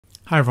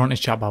Hi everyone,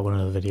 it's Chat about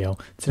another video.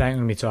 Today I'm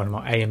going to be talking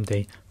about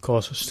AMD, of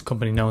course a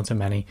company known to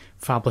many,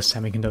 fabless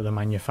semiconductor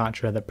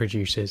manufacturer that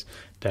produces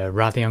the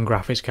Radeon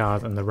graphics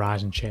card and the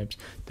Ryzen chips.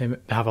 They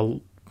have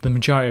the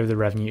majority of the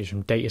revenues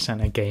from data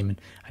center, gaming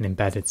and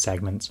embedded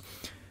segments.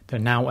 They're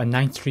now a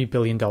 $93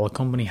 billion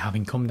company,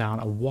 having come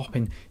down a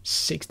whopping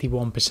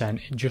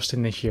 61% just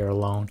in this year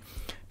alone.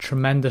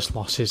 Tremendous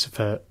losses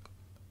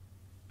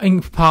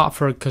in part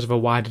because of a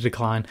wider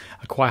decline,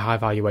 a quite high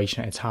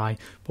valuation at its high,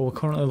 but we're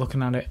currently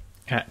looking at it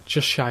at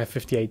just shy of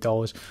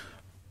 $58,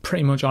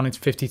 pretty much on its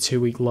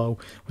 52-week low,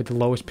 with the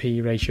lowest PE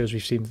ratios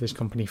we've seen for this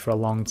company for a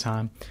long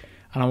time.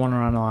 And I want to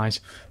analyse,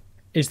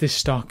 is this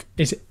stock,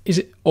 is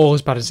it all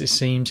as bad as it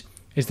seems?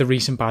 Is the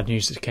recent bad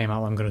news that came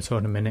out, I'm going to talk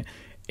in a minute,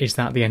 is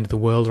that the end of the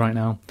world right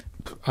now?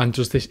 And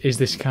is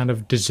this kind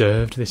of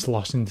deserved, this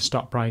loss in the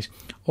stock price?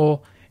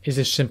 Or is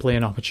this simply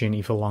an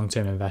opportunity for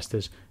long-term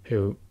investors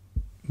who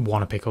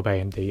want to pick up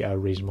AMD at a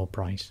reasonable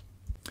price?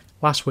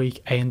 Last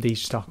week,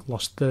 AMD's stock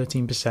lost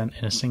 13%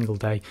 in a single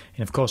day,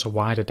 and of course a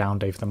wider down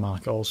day for the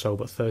market also,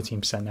 but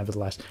 13%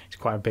 nevertheless is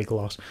quite a big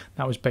loss.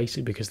 That was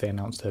basically because they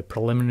announced their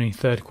preliminary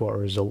third quarter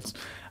results,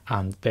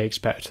 and they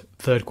expect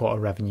third quarter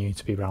revenue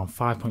to be around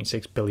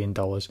 $5.6 billion,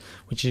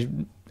 which is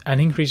an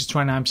increase of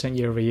 29%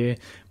 year over year,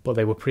 but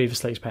they were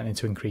previously expecting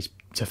to increase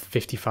to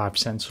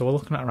 55%. So we're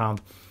looking at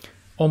around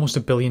almost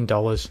 $1 billion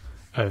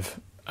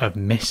of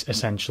miss,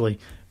 essentially,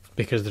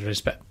 because there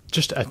is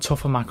just a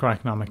tougher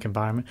macroeconomic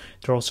environment.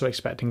 They're also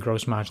expecting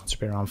gross margins to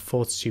be around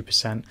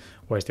 42%,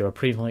 whereas they were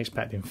previously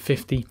expecting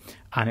 50%,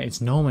 and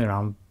it's normally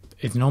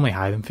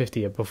higher than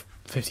 50%, above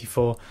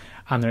 54%,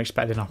 and they're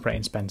expecting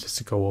operating expenses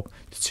to go up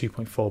to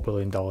 $2.4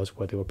 billion,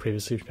 where they were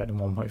previously expecting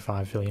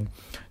 $1.5 billion.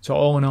 So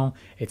all in all,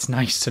 it's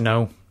nice to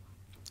know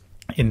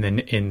in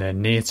the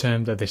near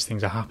term that these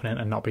things are happening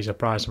and not be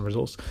surprised in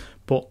results,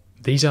 but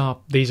these are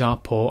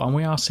poor, and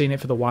we are seeing it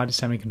for the wider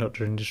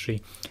semiconductor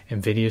industry.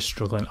 Nvidia's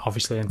struggling,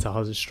 obviously Intel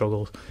has its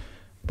struggles,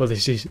 but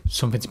this is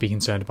something to be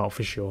concerned about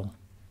for sure.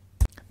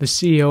 The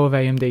CEO of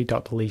AMD,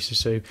 Dr. Lisa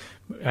Su,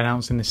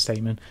 announced in this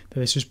statement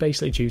that this was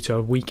basically due to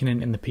a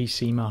weakening in the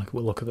PC market.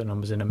 We'll look at the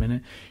numbers in a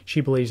minute.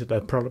 She believes that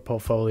their product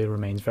portfolio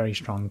remains very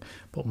strong,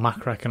 but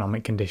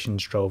macroeconomic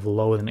conditions drove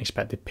lower than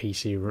expected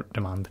PC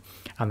demand,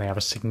 and they have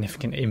a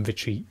significant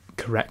inventory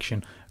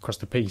correction across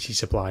the PC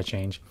supply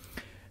chain.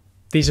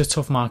 These are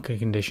tough market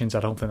conditions.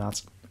 I don't think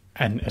that's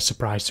a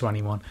surprise to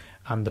anyone,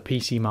 and the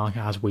PC market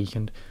has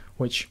weakened,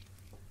 which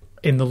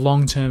in the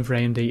long term for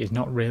AMD is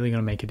not really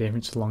going to make a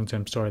difference to the long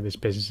term story of this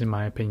business, in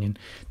my opinion.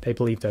 They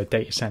believe their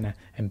data center,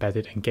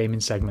 embedded and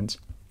gaming segments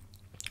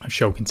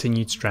show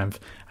continued strength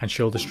and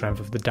show the strength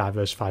of the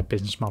diversified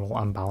business model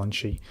and balance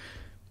sheet.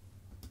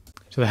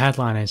 So the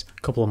headline is,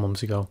 a couple of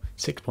months ago,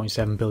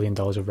 $6.7 billion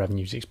of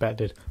revenues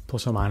expected,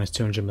 plus or minus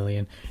 $200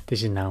 million.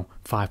 This is now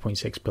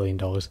 $5.6 billion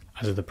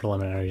as of the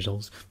preliminary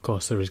results. Of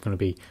course, there is going to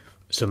be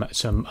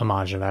a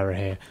margin of error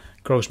here.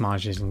 Gross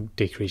margin is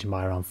decreasing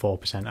by around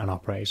 4%, and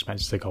operating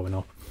expenses are going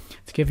up.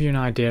 To give you an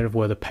idea of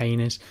where the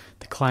pain is,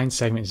 the client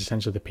segment is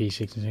essentially the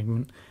PC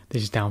segment.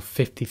 This is down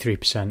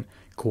 53%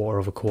 quarter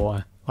over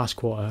quarter. Last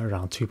quarter,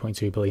 around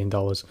 $2.2 billion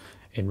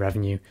in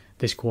revenue.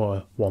 This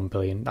quarter, $1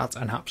 billion. That's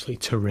an absolutely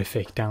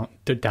terrific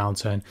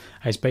downturn. And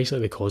it's basically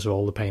the cause of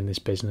all the pain in this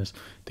business.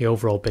 The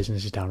overall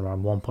business is down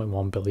around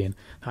 $1.1 billion.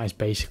 That is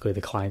basically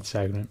the client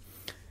segment.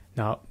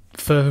 Now,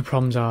 further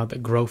problems are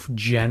that growth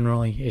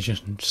generally is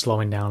just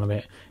slowing down a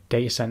bit.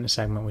 Data center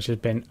segment, which has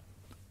been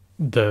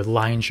the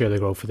lion's share of the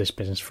growth for this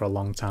business for a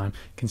long time,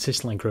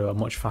 consistently grew at a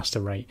much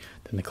faster rate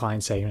than the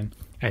client segment.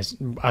 As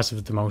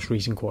of the most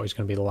recent quarter, is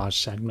going to be the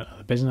largest segment of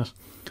the business,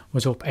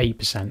 was up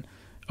 8%.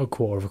 A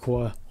quarter over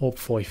quarter, up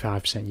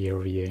 45% year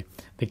over year.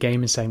 The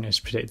gaming segment is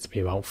predicted to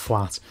be about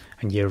flat,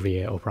 and year over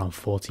year up around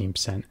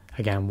 14%.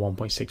 Again,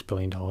 $1.6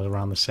 billion,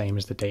 around the same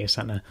as the data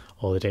center,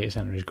 although the data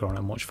center is growing at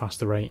a much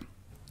faster rate.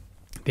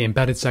 The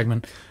embedded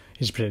segment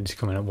is predicted to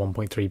come in at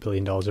 $1.3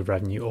 billion of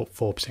revenue, up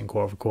 4%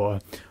 quarter over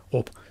quarter,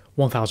 up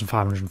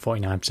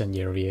 1,549%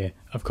 year over year.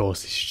 Of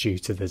course, this is due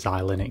to the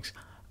Xilinx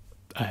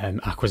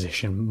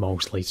acquisition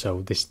mostly,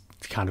 so this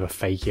is kind of a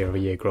fake year over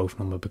year growth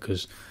number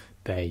because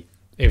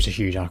it was a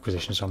huge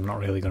acquisition, so I'm not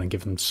really going to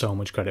give them so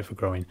much credit for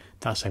growing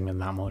that segment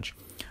that much.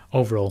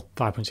 Overall,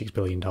 $5.6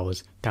 billion,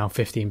 down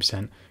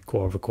 15%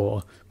 quarter over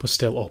quarter, but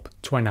still up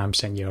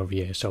 29% year over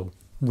year. So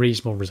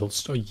reasonable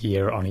results on a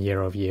year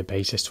over year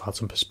basis. To add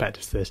some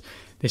perspective to this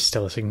is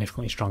still a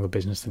significantly stronger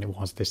business than it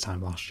was this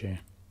time last year.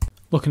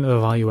 Looking at the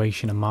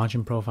valuation and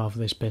margin profile for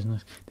this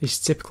business, this is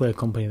typically a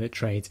company that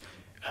trades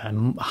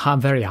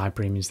very high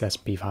premiums to the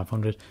S&P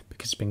 500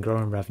 because it's been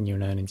growing revenue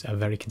and earnings at a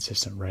very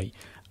consistent rate,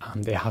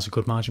 and it has a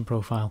good margin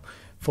profile.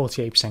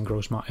 48%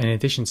 gross margin, in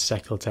addition to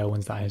secular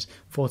tailwinds, that is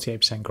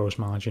 48% gross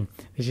margin.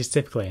 This is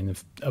typically in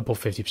the above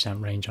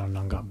 50% range on a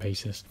non-GAAP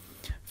basis.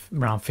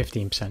 Around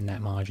 15%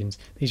 net margins.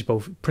 These are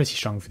both pretty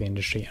strong for the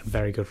industry and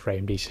very good for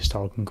AMD's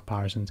historical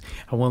comparisons.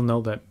 I will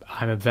note that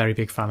I'm a very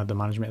big fan of the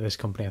management of this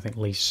company. I think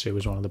Lisa Su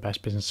is one of the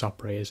best business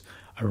operators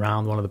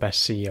around, one of the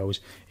best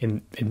CEOs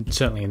in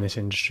certainly in this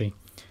industry.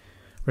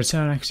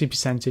 Return on equity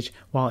percentage,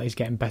 while it is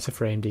getting better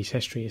for AMD's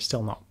history, is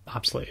still not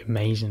absolutely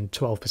amazing.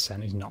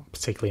 12% is not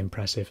particularly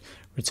impressive.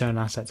 Return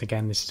on assets,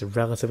 again, this is a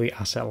relatively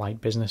asset-light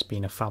business,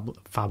 being a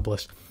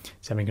fabless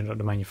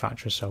semiconductor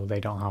manufacturer, so they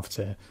don't have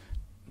to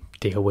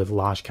deal with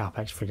large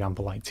capex, for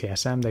example, like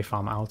TSM. They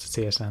farm out to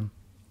TSM.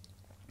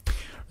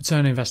 Return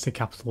on invested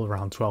capital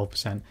around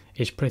 12%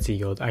 is pretty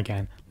good.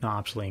 Again, not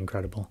absolutely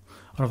incredible.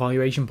 On a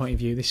valuation point of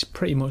view, this is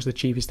pretty much the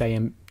cheapest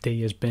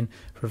AMD has been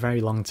for a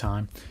very long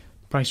time.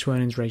 Price to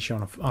earnings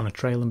ratio on a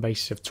trailing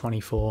basis of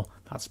 24.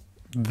 That's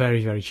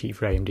very, very cheap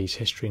for AMD's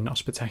history. Not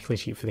spectacularly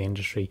cheap for the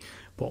industry,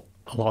 but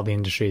a lot of the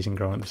industry isn't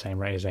growing at the same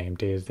rate as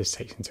AMD, as this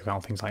takes into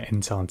account things like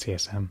Intel and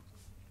TSM.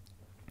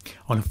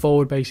 On a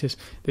forward basis,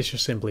 this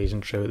just simply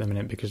isn't true at the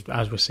minute, because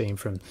as we're seeing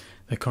from,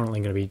 they're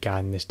currently going to be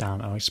guiding this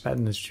down. I'm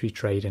expecting this to be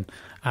trading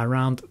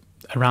around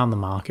the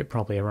market,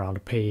 probably around a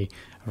P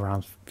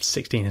around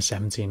 16 or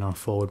 17 on a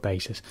forward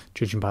basis,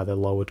 judging by the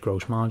lowered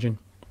gross margin.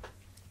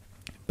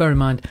 Bear in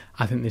mind,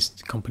 I think this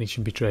company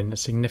should be trading at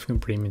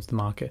significant premium to the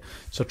market,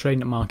 so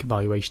trading at market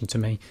valuation to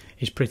me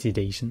is pretty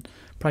decent.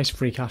 Price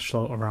free cash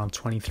flow around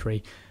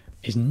 23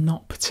 is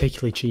not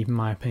particularly cheap in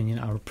my opinion.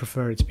 I would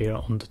prefer it to be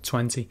under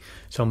 20,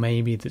 so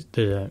maybe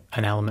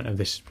an element of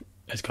this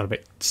has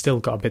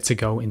still got a bit to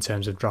go in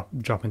terms of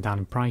dropping down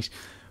in price,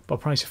 but a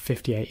price of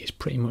 58 is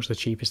pretty much the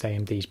cheapest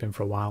AMD's been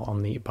for a while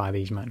by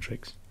these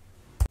metrics.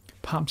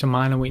 Perhaps a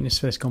minor weakness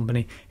for this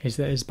company is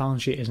that its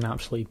balance sheet isn't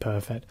absolutely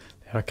perfect.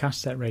 They have a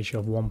cash debt ratio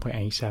of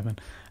 1.87,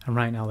 and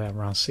right now they have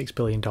around $6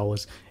 billion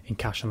in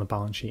cash on the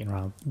balance sheet and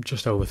around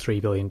just over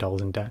 $3 billion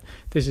in debt.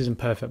 This isn't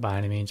perfect by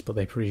any means, but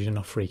they produce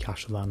enough free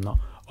cash that I'm not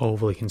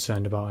overly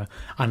concerned about it.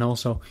 And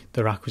also,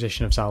 their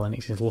acquisition of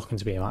Xilinx is looking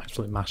to be an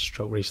absolute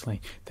masterstroke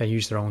recently. They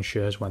used their own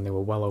shares when they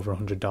were well over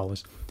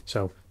 $100,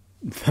 so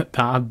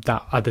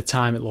that at the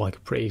time it looked like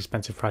a pretty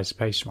expensive price to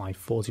pay, like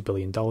 $40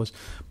 billion,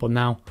 but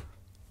now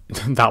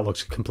that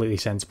looks completely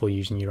sensible,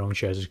 using your own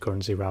shares as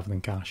currency rather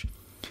than cash.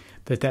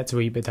 The debt to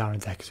EBITDA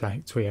and debt to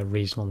equity are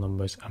reasonable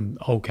numbers and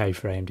okay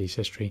for AMD's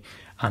history,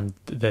 and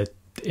the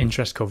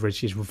interest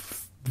coverage is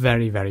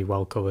very, very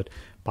well covered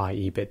by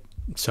EBIT,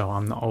 so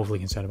I'm not overly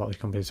concerned about this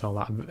company at all.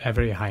 That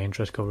very high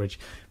interest coverage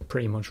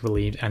pretty much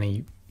relieved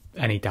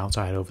any doubts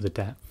I had over the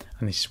debt,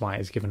 and this is why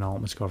it's given an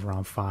ultimate score of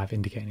around 5,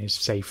 indicating it's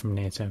safe from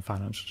near-term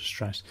financial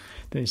distress.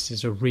 This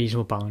is a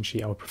reasonable balance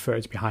sheet. I would prefer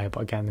it to be higher,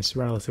 but again, this is a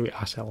relatively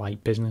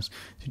asset-light business,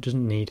 so it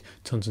doesn't need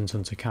tons and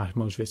tons of cash.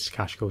 Most of its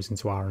cash goes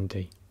into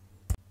R&D.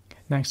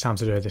 Next, time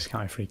to do a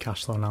discounted free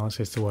cash flow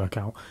analysis to work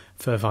out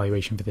fair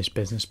valuation for this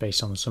business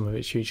based on the sum of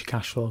its future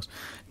cash flows.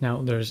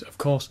 Now, there's, of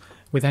course,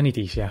 with any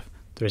DCF,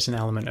 there is an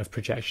element of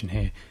projection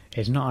here.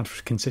 It's not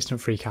had consistent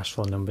free cash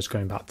flow numbers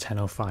going back 10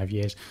 or 5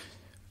 years,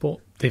 but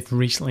they've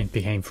recently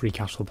became free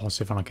cash flow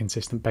positive on a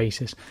consistent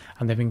basis,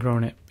 and they've been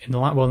growing it in the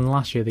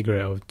last year they grew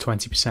it over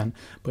 20%,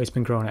 but it's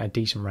been growing at a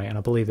decent rate, and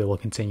I believe they will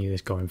continue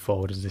this going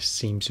forward, as this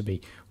seems to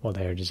be what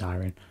they are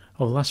desiring.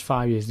 Over the last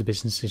 5 years, the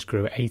businesses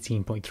grew at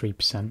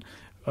 18.3%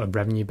 on a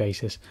revenue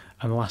basis,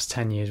 and the last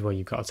 10 years, well,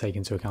 you've got to take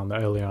into account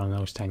that earlier on in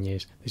those 10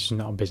 years, this is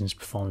not a business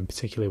performing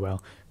particularly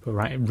well, but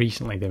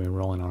recently they've been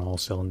rolling on all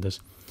cylinders.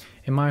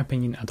 In my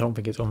opinion, I don't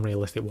think it's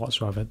unrealistic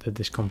whatsoever that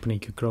this company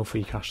could grow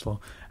free cash flow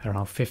at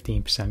around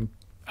 15%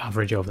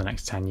 average over the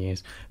next 10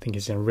 years. I think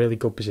it's in a really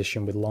good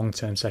position with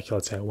long-term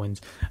secular tailwinds,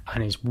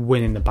 and is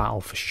winning the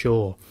battle for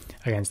sure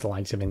against the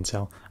likes of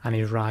Intel, and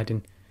is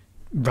riding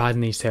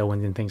these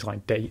tailwinds in things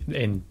like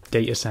in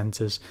data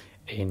centers,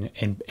 in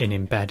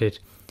embedded,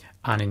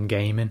 and in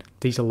gaming.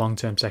 These are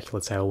long-term secular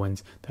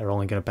tailwinds that are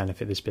only going to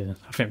benefit this business.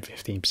 I think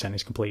 15%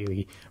 is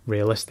completely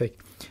realistic.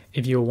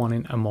 If you're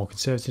wanting a more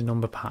conservative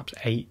number, perhaps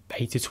 8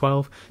 to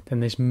 12, then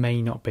this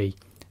may not be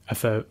a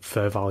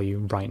fair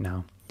value right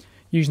now.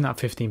 Using that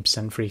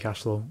 15% free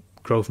cash flow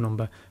growth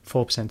number,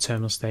 4%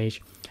 terminal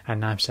stage,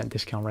 and 9%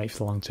 discount rate for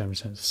the long-term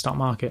returns to the stock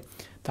market,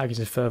 that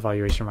gives a fair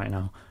valuation right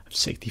now of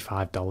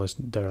 $65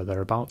 there or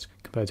thereabouts,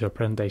 compared to a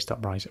present-day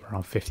stock price of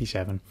around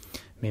 $57. I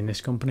mean,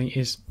 this company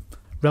is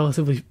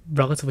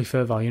relatively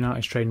fair value now.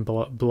 It's trading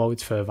below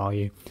its fair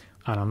value,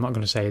 and I'm not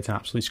going to say it's an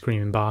absolute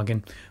screaming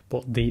bargain,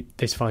 but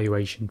this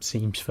valuation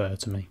seems fair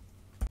to me.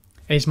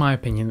 It's my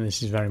opinion that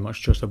this is very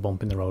much just a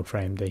bump in the road for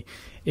AMD.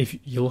 If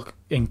you look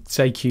in,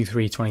 say,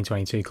 Q3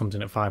 2022 comes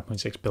in at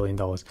 $5.6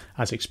 billion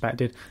as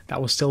expected,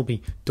 that will still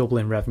be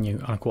doubling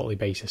revenue on a quarterly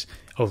basis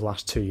over the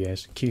last 2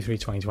 years. Q3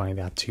 2020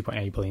 they had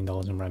 $2.8 billion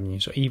in revenue,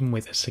 so even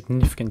with a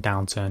significant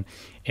downturn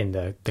in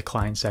the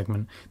client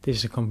segment, this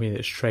is a company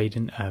that's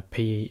trading a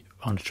PE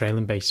on a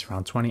trailing basis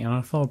around 20, and on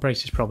a forward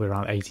basis probably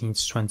around 18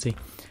 to 20.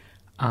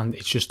 And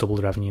it's just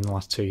doubled revenue in the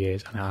last 2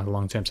 years, and it had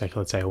long-term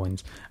secular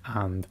tailwinds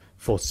and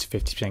 40 to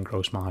 50%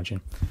 gross margin.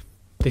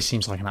 This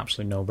seems like an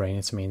absolute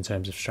no-brainer to me in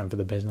terms of strength of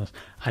the business.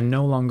 I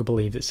no longer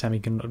believe that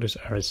semiconductors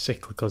are as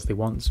cyclical as they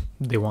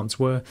once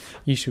were.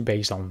 Used to be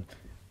based on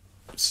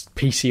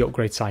PC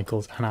upgrade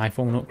cycles and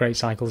iPhone upgrade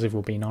cycles, if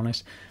we're being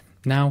honest.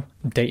 Now,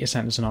 data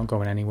centers are not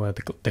going anywhere.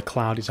 The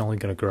cloud is only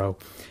going to grow.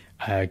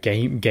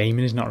 Gaming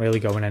is not really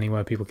going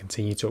anywhere. People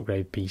continue to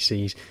upgrade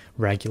PCs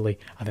regularly.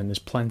 I think there's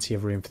plenty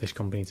of room for this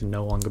company to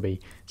no longer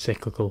be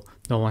cyclical,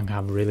 no longer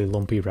have really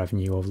lumpy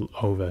revenue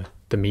over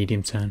the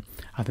medium term.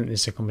 I think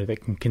this is a company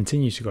that can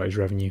continue to grow its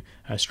revenue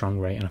at a strong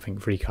rate, and I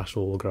think free cash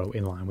flow will grow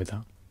in line with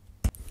that.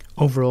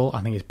 Overall,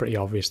 I think it's pretty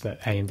obvious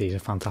that AMD is a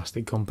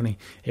fantastic company.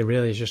 It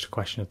really is just a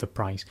question of the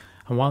price.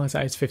 And while it's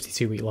at its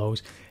 52-week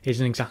lows, it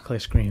isn't exactly a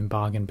screaming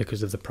bargain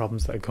because of the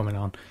problems that are coming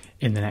on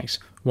in the next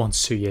 1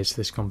 to 2 years for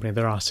this company.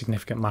 There are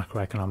significant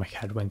macroeconomic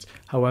headwinds.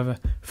 However,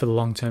 for the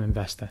long-term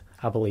investor,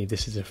 I believe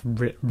this is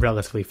a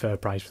relatively fair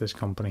price for this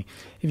company.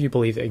 If you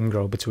believe that it can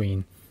grow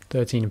between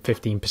 13 and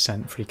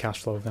 15% free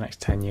cash flow over the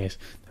next 10 years,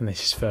 then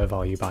this is fair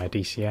value by a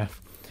DCF.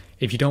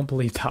 If you don't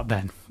believe that,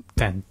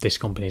 then this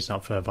company is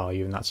not fair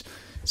value, and that's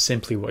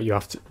simply what you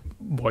have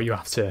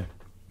to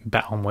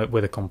bet on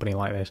with a company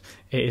like this.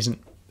 It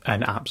isn't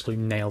an absolute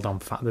nailed on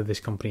fact that this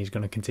company is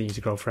going to continue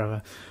to grow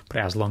forever, but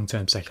it has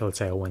long-term secular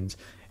tailwinds.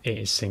 It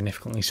is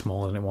significantly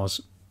smaller than it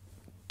was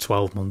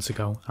 12 months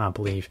ago. I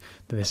believe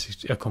that this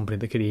is a company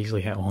that could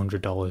easily hit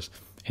 $100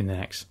 in the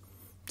next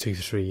 2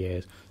 to 3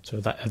 years.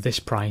 So that at this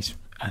price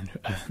and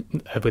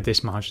with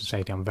this margin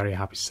safety, I'm very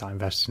happy to start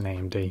investing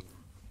in AMD.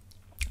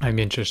 I'd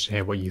be interested to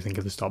hear what you think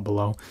of the stock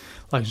below.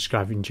 Like and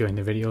subscribe if you're enjoying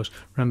the videos.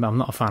 Remember, I'm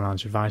not a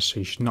financial advisor, so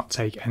you should not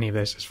take any of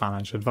this as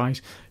financial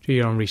advice. Do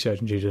your own research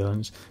and due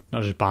diligence.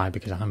 Not just buy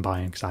because I'm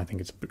buying because I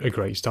think it's a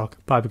great stock.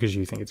 Buy because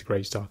you think it's a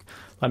great stock.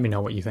 Let me know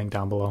what you think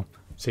down below.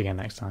 See you again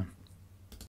next time.